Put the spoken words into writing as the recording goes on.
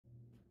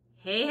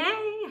Hey,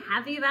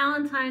 happy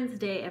Valentine's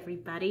Day,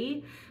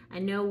 everybody. I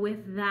know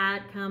with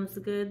that comes the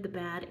good, the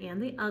bad,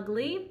 and the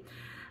ugly.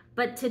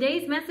 But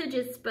today's message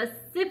is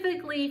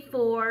specifically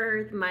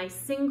for my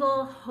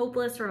single,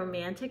 hopeless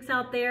romantics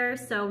out there.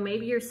 So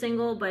maybe you're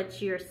single, but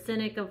you're a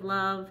cynic of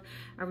love,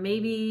 or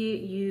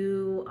maybe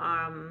you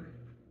are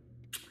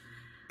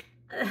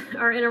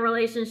in a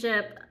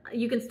relationship.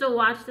 You can still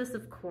watch this,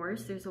 of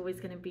course. There's always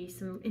going to be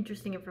some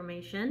interesting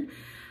information.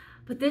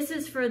 But this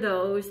is for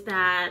those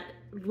that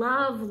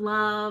love,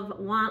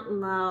 want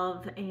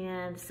love,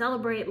 and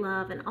celebrate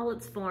love in all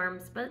its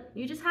forms, but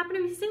you just happen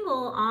to be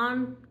single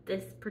on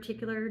this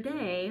particular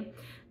day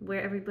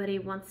where everybody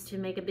wants to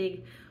make a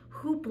big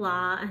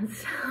hoopla and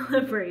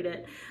celebrate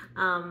it.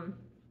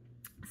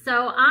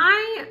 So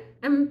I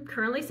am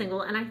currently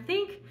single, and I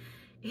think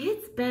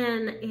it's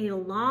been a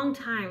long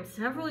time,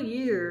 several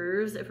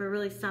years, if I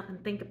really stop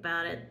and think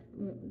about it,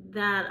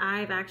 that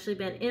I've actually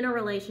been in a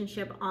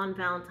relationship on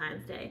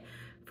Valentine's Day.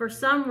 For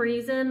some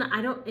reason,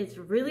 it's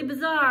really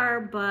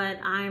bizarre, but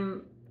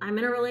I'm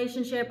in a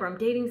relationship or I'm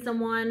dating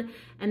someone,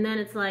 and then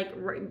it's like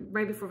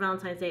right before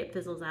Valentine's Day it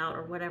fizzles out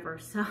or whatever.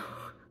 So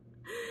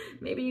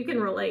maybe you can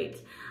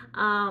relate.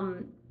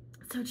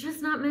 So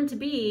just not meant to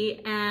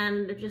be,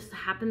 and it just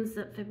happens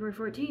that February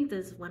 14th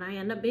is when I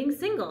end up being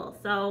single.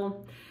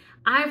 So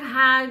I've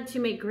had to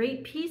make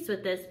great peace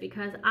with this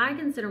because I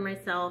consider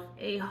myself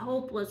a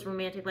hopeless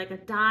romantic, like a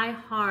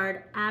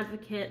die-hard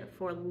advocate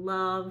for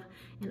love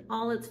in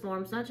all its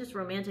forms, not just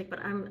romantic, but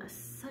I'm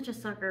such a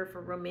sucker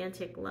for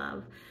romantic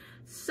love.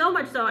 So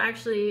much so,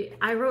 actually,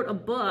 I wrote a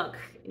book.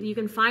 You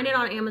can find it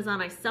on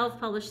Amazon. I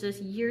self-published this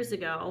years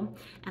ago,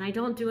 and I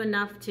don't do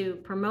enough to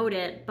promote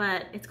it,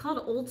 but it's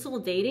called Old Soul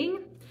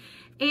Dating.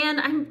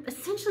 And I'm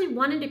essentially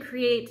wanting to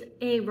create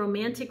a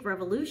romantic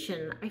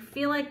revolution. I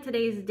feel like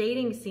today's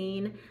dating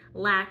scene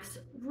lacks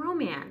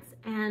romance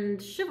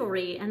and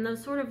chivalry and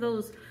those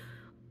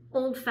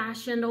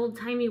old-fashioned,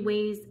 old-timey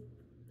ways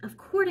of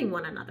courting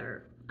one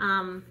another.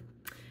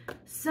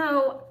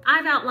 So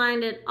I've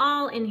outlined it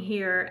all in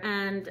here,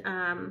 and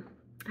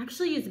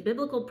actually use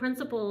biblical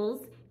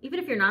principles. Even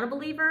if you're not a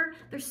believer,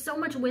 there's so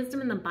much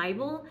wisdom in the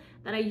Bible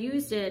that I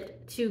used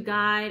it to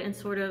guide and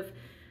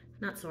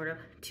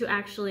to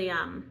actually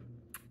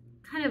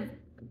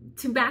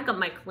to back up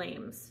my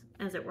claims,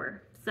 as it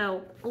were.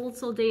 So Old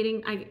Soul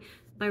Dating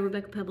by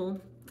Rebecca Pebble.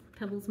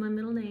 Pebble's my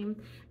middle name,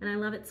 and I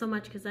love it so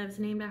much because I was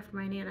named after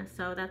my Nana,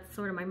 so that's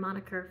sort of my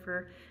moniker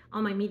for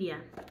all my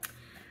media.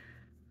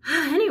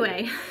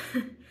 Anyway,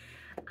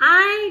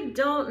 I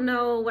don't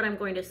know what I'm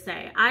going to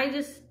say.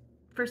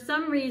 For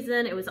some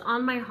reason, it was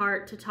on my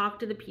heart to talk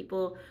to the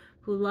people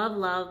who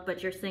love,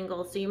 but you're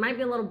single. So you might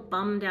be a little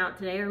bummed out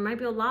today, or you might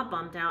be a lot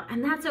bummed out,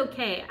 and that's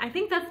okay. I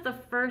think that's the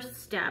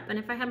first step. And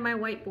if I had my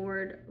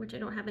whiteboard, which I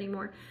don't have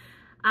anymore,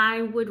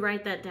 I would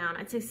write that down.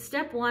 I'd say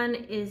step one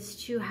is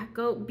to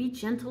go be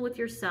gentle with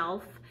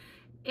yourself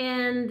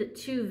and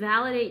to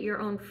validate your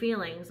own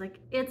feelings. Like,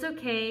 it's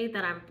okay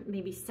that I'm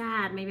maybe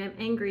sad, maybe I'm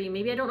angry,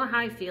 maybe I don't know how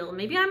I feel,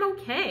 maybe I'm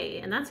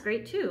okay, and that's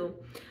great too.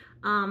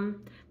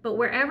 But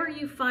wherever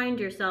you find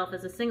yourself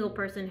as a single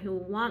person who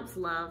wants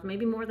love,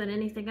 maybe more than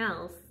anything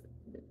else,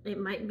 it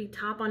might be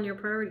top on your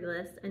priority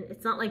list. And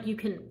it's not like you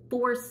can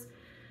force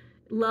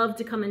love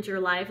to come into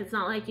your life. It's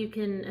not like you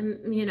can,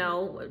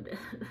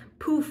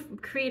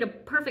 create a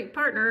perfect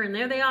partner and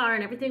there they are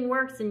and everything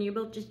works and you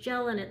both just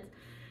gel and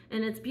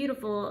it's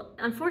beautiful.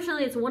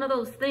 Unfortunately, it's one of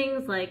those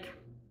things like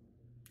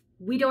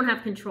we don't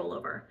have control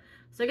over.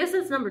 So I guess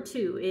that's number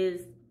two,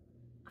 is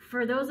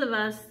for those of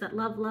us that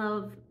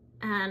love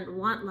and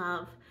want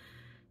love,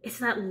 it's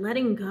that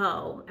letting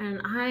go. And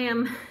I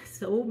am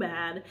so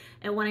bad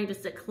at wanting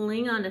just to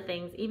cling on to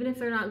things, even if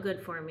they're not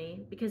good for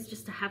me, because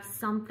just to have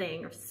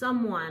something or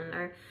someone,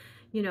 or,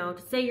 to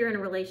say you're in a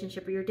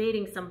relationship or you're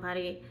dating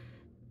somebody,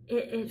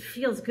 it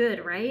feels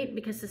good, right?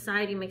 Because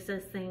society makes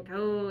us think,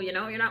 oh, you're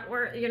not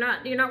worthy,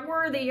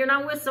 you're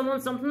not with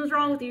someone, something's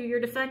wrong with you, you're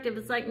defective.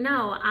 It's like,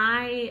 no,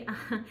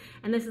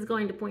 and this is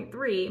going to point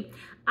three,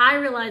 I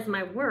realize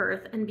my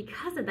worth, and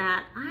because of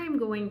that, I'm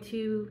going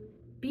to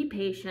be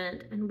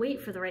patient and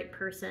wait for the right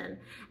person.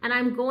 And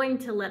I'm going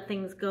to let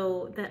things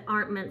go that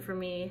aren't meant for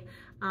me.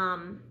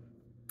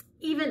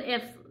 Even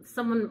if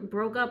someone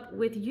broke up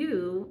with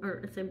you,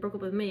 or say broke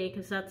up with me,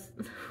 because that's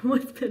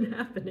what's been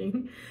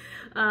happening,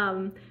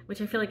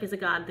 which I feel like is a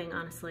God thing,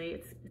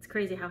 honestly. It's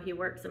crazy how he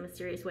works in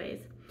mysterious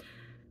ways.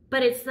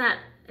 But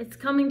it's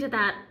coming to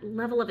that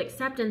level of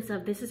acceptance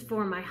of, this is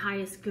for my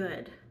highest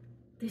good.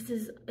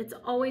 It's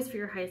always for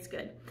your highest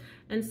good.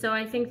 And so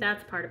I think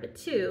that's part of it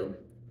too.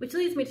 Which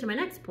leads me to my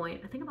next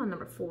point, I think I'm on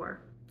number 4,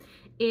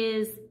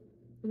 is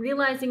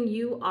realizing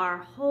you are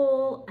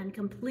whole and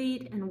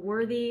complete and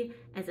worthy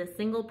as a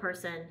single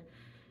person.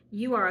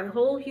 You are a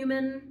whole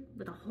human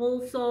with a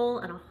whole soul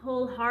and a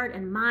whole heart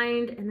and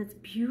mind, and it's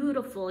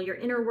beautiful. Your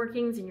inner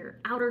workings and your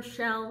outer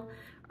shell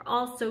are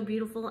all so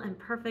beautiful and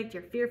perfect.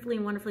 You're fearfully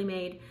and wonderfully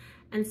made.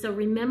 And so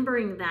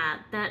remembering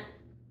that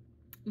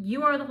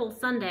you are the whole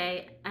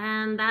Sunday,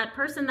 and that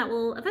person that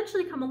will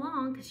eventually come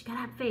along, because you gotta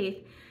have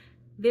faith,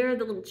 they're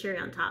the little cherry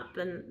on top,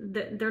 and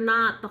they're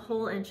not the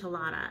whole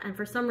enchilada. And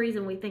for some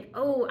reason we think,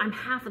 oh, I'm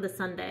half of the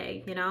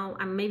sundae, you know,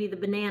 I'm maybe the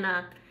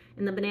banana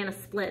in the banana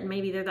split, and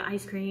maybe they're the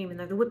ice cream, and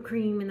they're the whipped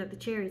cream, and they're the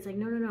cherry. It's like,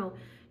 no, no, no,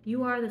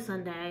 you are the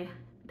sundae.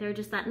 They're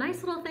just that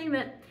nice little thing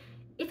that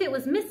if it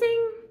was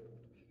missing,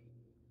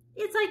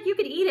 it's like you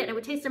could eat it and it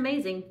would taste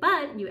amazing,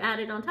 but you add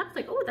it on top, it's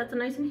like, oh, that's a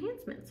nice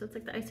enhancement. So it's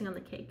like the icing on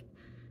the cake.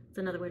 It's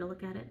another way to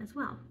look at it as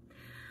well.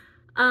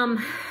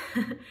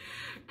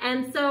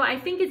 And so I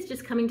think it's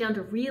just coming down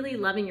to really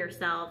loving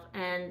yourself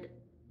and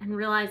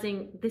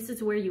realizing this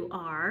is where you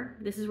are,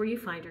 this is where you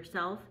find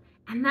yourself,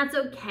 and that's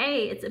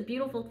okay. It's a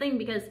beautiful thing,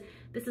 because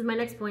this is my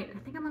next point. I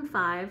think I'm on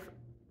 5.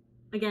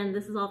 Again,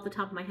 this is off the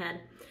top of my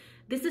head.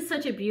 This is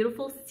such a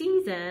beautiful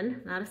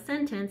season, not a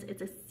sentence,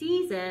 it's a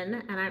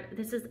season, and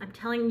I'm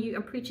telling you,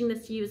 I'm preaching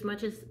this to you as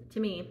much as to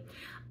me,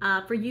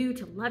 for you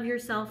to love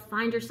yourself,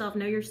 find yourself,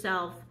 know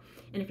yourself,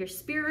 and if you're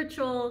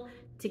spiritual,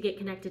 to get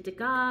connected to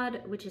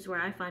God, which is where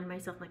I find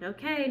myself like,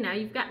 okay, now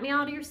you've got me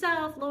all to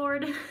yourself,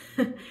 Lord.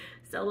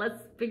 So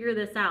let's figure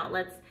this out.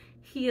 Let's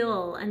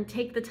heal and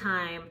take the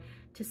time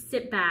to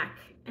sit back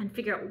and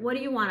figure out, what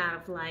do you want out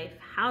of life?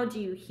 How do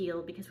you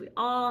heal? Because we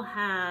all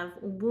have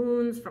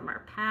wounds from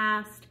our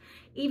past.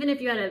 Even if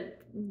you had a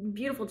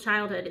beautiful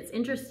childhood, it's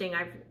interesting.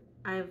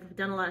 I've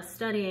done a lot of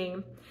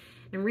studying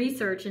and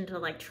research into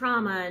like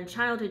trauma and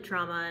childhood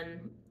trauma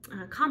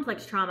and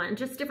complex trauma and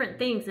just different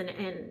things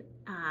and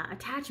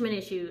attachment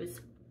issues.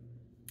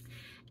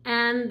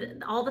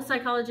 And all the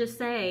psychologists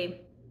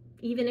say,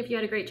 even if you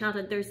had a great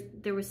childhood,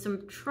 there was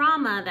some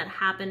trauma that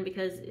happened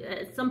because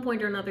at some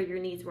point or another your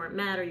needs weren't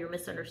met or you're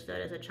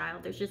misunderstood as a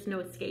child. There's just no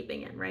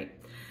escaping it, right?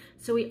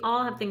 So we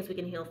all have things we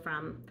can heal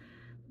from.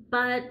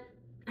 But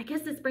I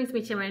guess this brings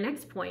me to my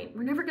next point.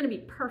 We're never going to be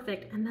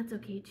perfect, and that's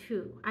okay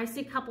too. I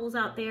see couples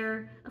out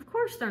there, of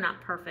course they're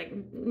not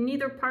perfect.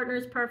 Neither partner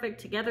is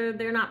perfect. Together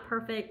they're not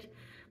perfect,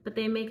 but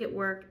they make it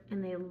work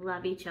and they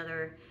love each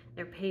other.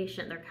 They're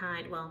patient, they're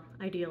kind. Well,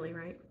 ideally,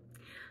 right?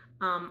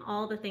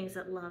 All the things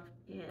that love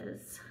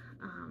is.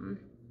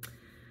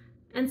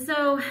 And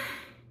so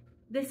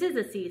this is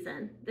a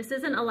season. This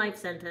isn't a life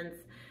sentence.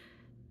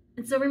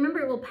 And so remember,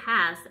 it will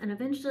pass, and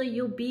eventually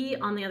you'll be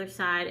on the other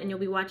side and you'll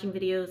be watching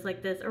videos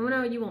like this. Or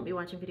no, you won't be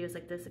watching videos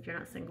like this if you're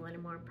not single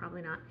anymore,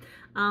 probably not.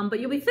 But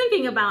you'll be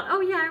thinking about,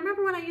 oh yeah, I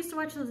remember when I used to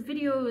watch those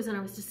videos and I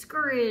was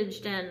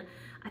discouraged and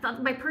I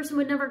thought my person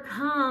would never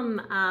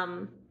come.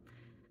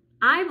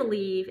 I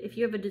believe if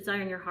you have a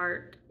desire in your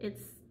heart,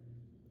 it's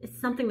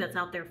something that's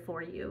out there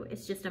for you.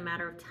 It's just a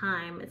matter of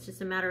time. It's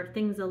just a matter of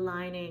things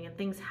aligning and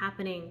things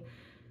happening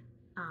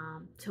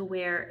to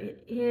where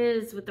it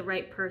is with the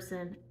right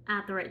person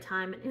at the right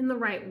time and in the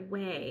right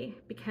way,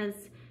 because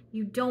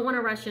you don't want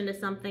to rush into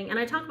something. And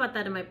I talk about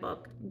that in my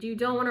book. You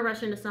don't want to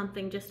rush into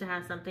something just to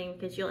have something,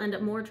 because you'll end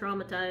up more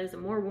traumatized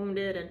and more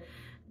wounded, and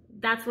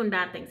that's when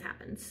bad things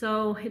happen.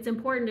 So it's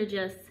important to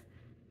just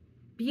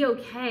be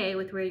okay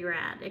with where you're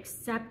at.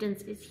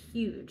 Acceptance is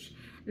huge.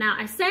 Now,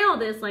 I say all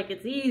this like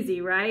it's easy,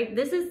 right?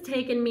 This has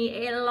taken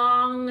me a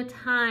long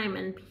time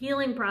and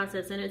healing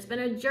process, and it's been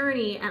a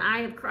journey, and I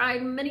have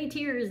cried many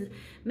tears,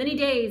 many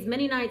days,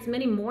 many nights,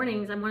 many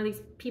mornings. I'm one of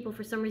these people,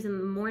 for some reason,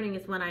 the morning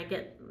is when I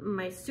get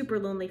my super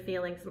lonely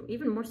feelings,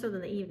 even more so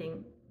than the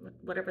evening,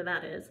 whatever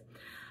that is.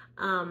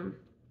 And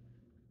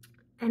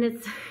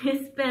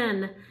it's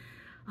been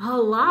a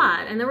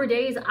lot. And there were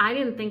days I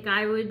didn't think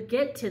I would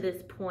get to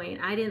this point.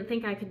 I didn't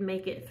think I could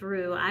make it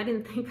through. I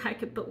didn't think I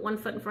could put one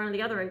foot in front of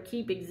the other and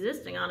keep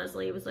existing,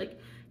 honestly. It was like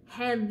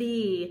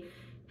heavy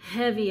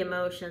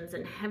emotions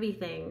and heavy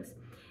things.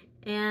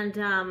 And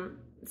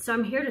so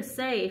I'm here to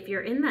say, if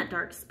you're in that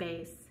dark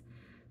space,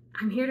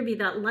 I'm here to be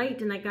that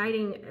light and that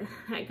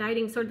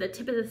guiding sort of the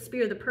tip of the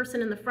spear, the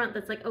person in the front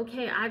that's like,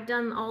 okay, I've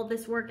done all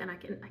this work, and I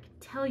can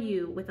tell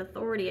you with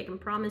authority, I can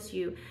promise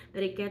you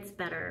that it gets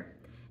better,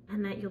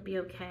 and that you'll be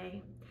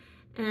okay,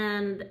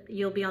 and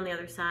you'll be on the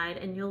other side,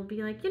 and you'll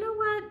be like, you know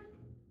what?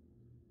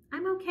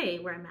 I'm okay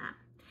where I'm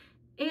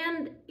at.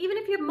 And even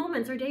if you have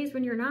moments or days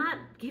when you're not,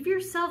 give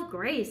yourself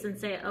grace and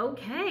say,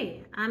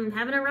 okay, I'm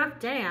having a rough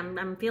day.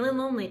 I'm feeling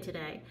lonely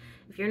today.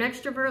 If you're an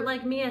extrovert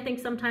like me, I think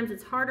sometimes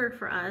it's harder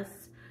for us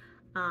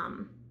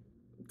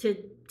to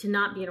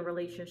not be in a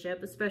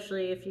relationship,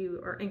 especially if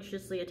you are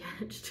anxiously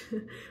attached,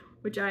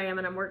 which I am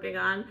and I'm working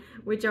on,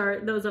 which are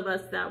those of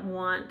us that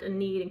want and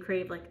need and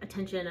crave like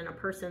attention and a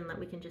person that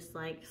we can just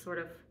like sort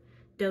of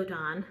dote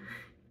on.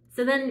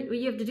 So then what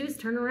you have to do is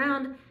turn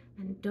around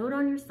and dote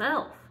on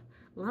yourself,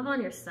 love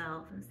on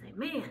yourself, and say,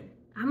 man,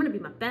 I'm gonna be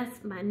my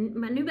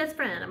new best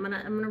friend. I'm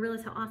gonna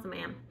realize how awesome I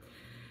am.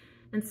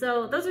 And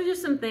so those are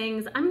just some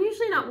things. I'm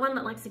usually not one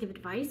that likes to give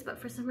advice, but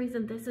for some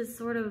reason this is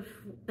sort of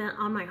been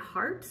on my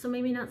heart. So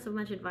maybe not so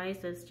much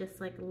advice as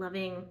just like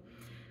loving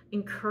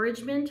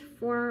encouragement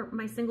for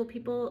my single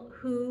people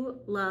who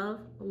love.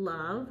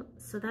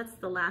 So that's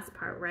the last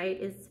part, right?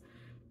 Is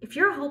if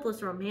you're a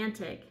hopeless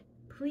romantic,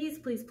 please,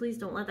 please, please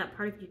don't let that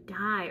part of you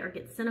die or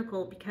get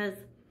cynical, because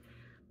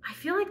I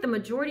feel like the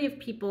majority of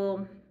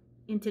people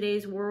in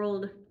today's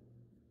world,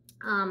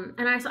 and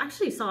I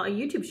actually saw a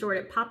YouTube short,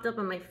 it popped up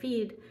on my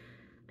feed,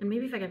 and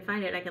maybe if I can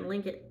find it, I can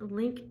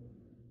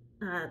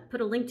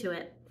put a link to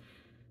it.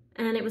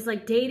 And it was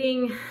like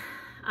dating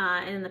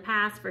in the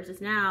past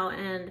versus now,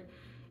 and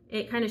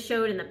it kind of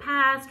showed in the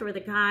past where the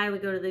guy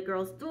would go to the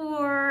girl's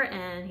door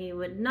and he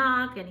would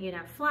knock and he'd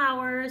have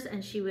flowers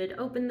and she would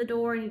open the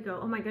door and he'd go,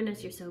 "Oh my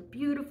goodness, you're so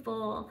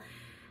beautiful."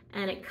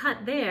 And it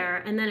cut there,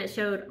 and then it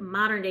showed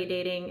modern day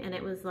dating, and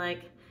it was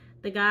like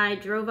the guy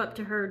drove up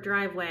to her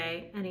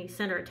driveway and he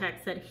sent her a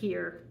text, said,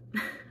 "Here."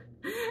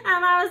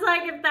 And I was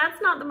like, if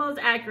that's not the most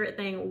accurate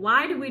thing,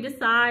 why did we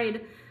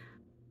decide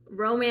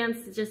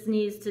romance just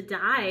needs to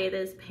die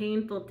this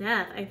painful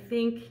death? I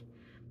think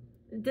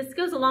this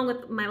goes along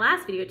with my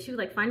last video too,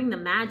 like finding the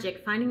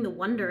magic, finding the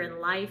wonder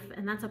in life,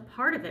 and that's a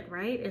part of it,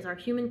 right? Is our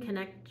human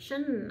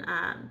connection,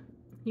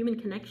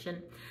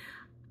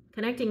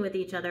 connecting with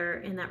each other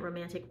in that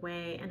romantic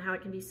way, and how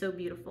it can be so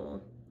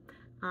beautiful.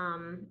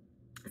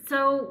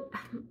 So,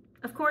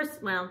 of course,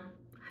 well,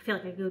 I feel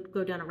like I could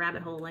go down a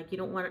rabbit hole. Like, you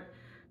don't want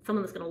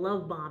someone that's going to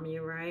love bomb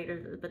you, right?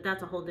 But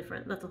that's a whole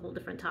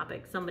different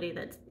topic. Somebody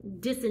that's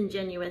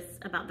disingenuous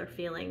about their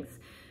feelings.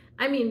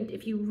 I mean,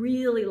 if you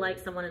really like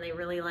someone and they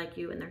really like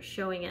you and they're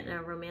showing it in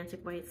a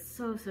romantic way, it's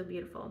so, so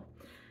beautiful.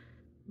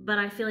 But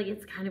I feel like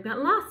it's kind of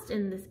gotten lost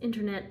in this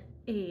internet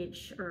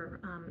age, or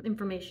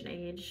information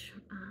age,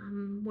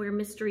 where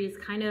mystery is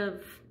kind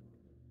of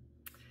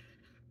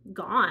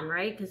gone,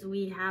 right? Because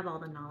we have all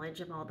the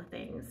knowledge of all the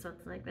things. So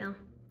it's like, well,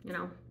 you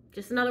know,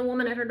 just another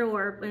woman at her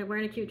door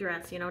wearing a cute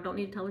dress, you know, don't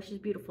need to tell her she's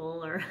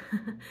beautiful, or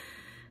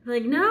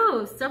like,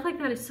 no, stuff like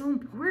that is so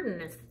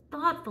important. It's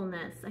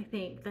thoughtfulness, I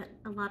think, that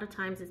a lot of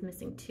times is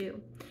missing too.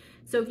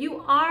 So if you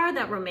are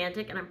that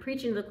romantic, and I'm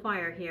preaching to the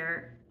choir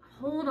here,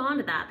 hold on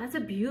to that. That's a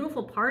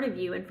beautiful part of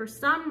you. And for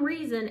some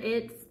reason,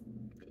 it's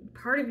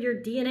part of your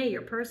DNA,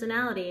 your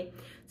personality.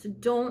 So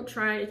don't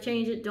try to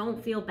change it.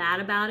 Don't feel bad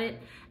about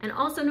it. And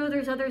also know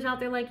there's others out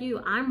there like you.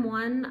 I'm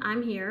one,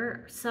 I'm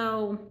here.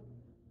 So,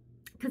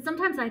 because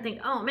sometimes I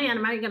think, oh man,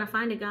 am I going to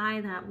find a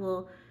guy that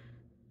will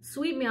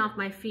sweep me off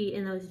my feet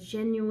in those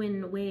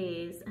genuine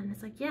ways? And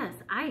it's like, yes,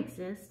 I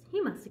exist.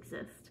 He must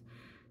exist.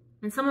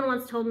 And someone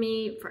once told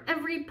me, for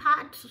every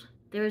pot,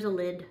 there's a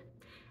lid.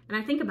 And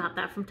I think about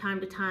that from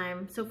time to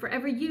time. So for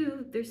every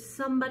you, there's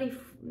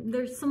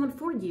someone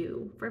for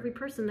you. For every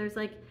person, there's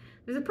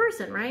a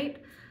person,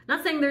 right?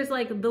 Not saying there's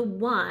like the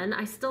one.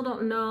 I still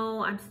don't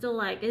know. I'm still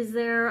like, is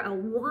there a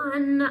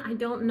one? I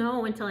don't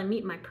know until I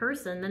meet my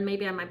person. Then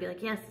maybe I might be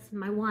like, yes, this is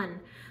my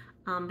one.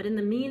 But in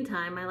the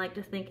meantime, I like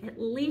to think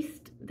at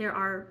least there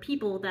are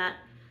people that,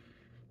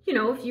 you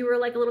know, if you were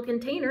like a little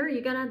container,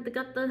 you got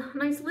the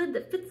nice lid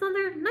that fits on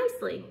there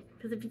nicely.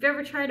 Because if you've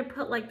ever tried to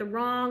put like the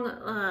wrong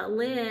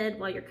lid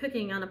while you're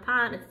cooking on a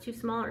pot, it's too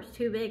small or it's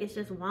too big, it's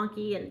just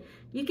wonky. And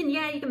you can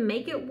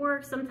make it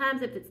work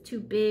sometimes. If it's too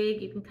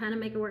big, you can kind of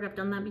make it work. I've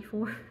done that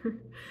before.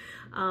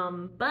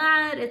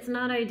 But it's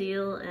not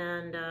ideal,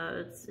 and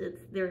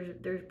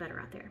there's better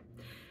out there.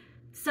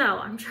 So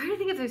I'm trying to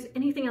think if there's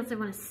anything else I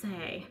want to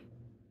say.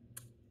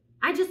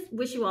 I just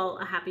wish you all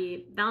a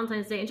happy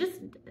Valentine's Day, and just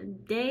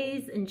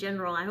days in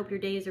general. I hope your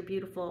days are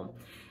beautiful.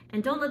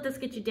 And don't let this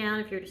get you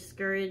down if you're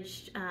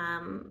discouraged,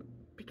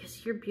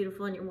 because you're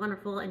beautiful and you're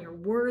wonderful and you're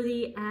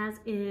worthy as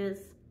is,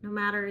 no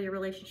matter your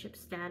relationship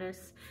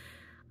status.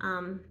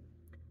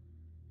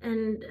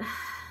 And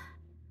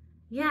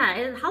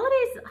yeah,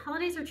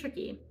 holidays are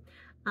tricky.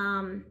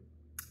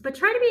 But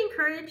try to be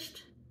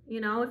encouraged. You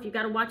know, if you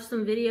got to watch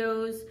some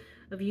videos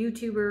of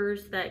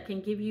YouTubers that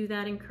can give you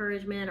that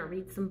encouragement, or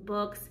read some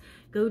books,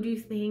 go do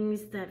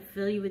things that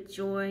fill you with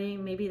joy.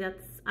 Maybe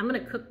that's, I'm gonna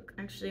cook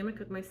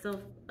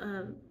myself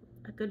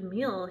a good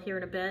meal here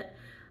in a bit,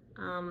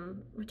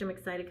 which I'm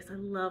excited because I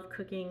love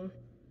cooking.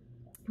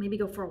 Maybe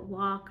go for a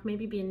walk,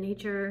 maybe be in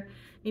nature,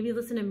 maybe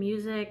listen to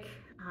music,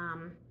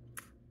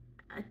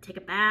 take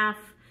a bath,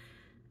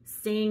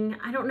 sing,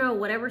 I don't know,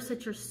 whatever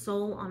sets your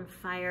soul on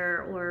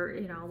fire, or,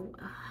 you know,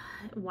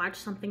 watch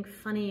something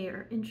funny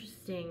or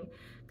interesting.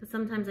 Because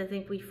sometimes I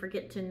think we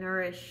forget to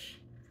nourish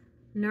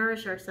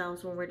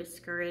ourselves when we're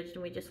discouraged,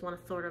 and we just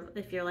want to sort of,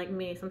 if you're like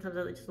me, sometimes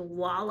I just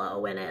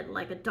wallow in it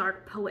like a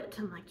dark poet.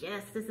 I'm like,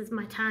 yes, this is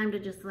my time to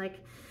just like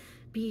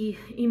be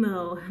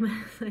emo.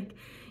 Like,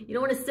 you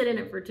don't want to sit in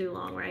it for too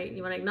long, right?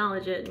 You want to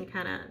acknowledge it and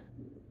kind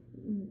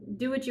of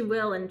do what you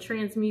will and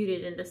transmute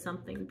it into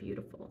something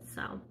beautiful.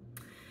 So,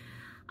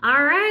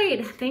 all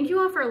right, thank you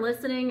all for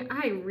listening.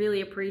 I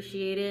really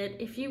appreciate it.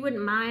 If you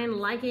wouldn't mind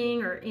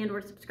liking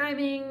or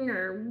subscribing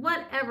or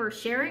whatever,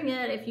 sharing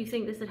it if you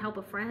think this would help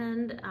a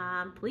friend,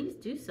 please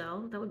do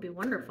so. That would be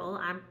wonderful.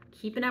 I'm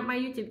keeping up my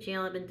YouTube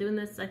channel. I've been doing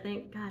this, I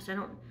think, gosh, I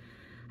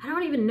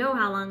don't even know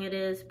how long it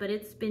is, but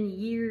it's been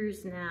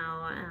years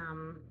now.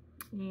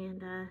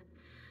 And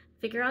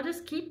figure I'll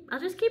just keep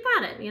at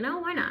it, you know,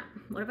 why not?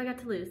 What have I got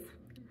to lose?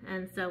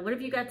 And so what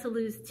have you got to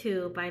lose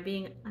too by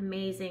being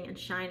amazing and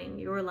shining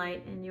your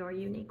light in your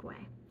unique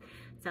way?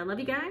 So I love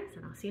you guys,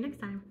 and I'll see you next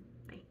time.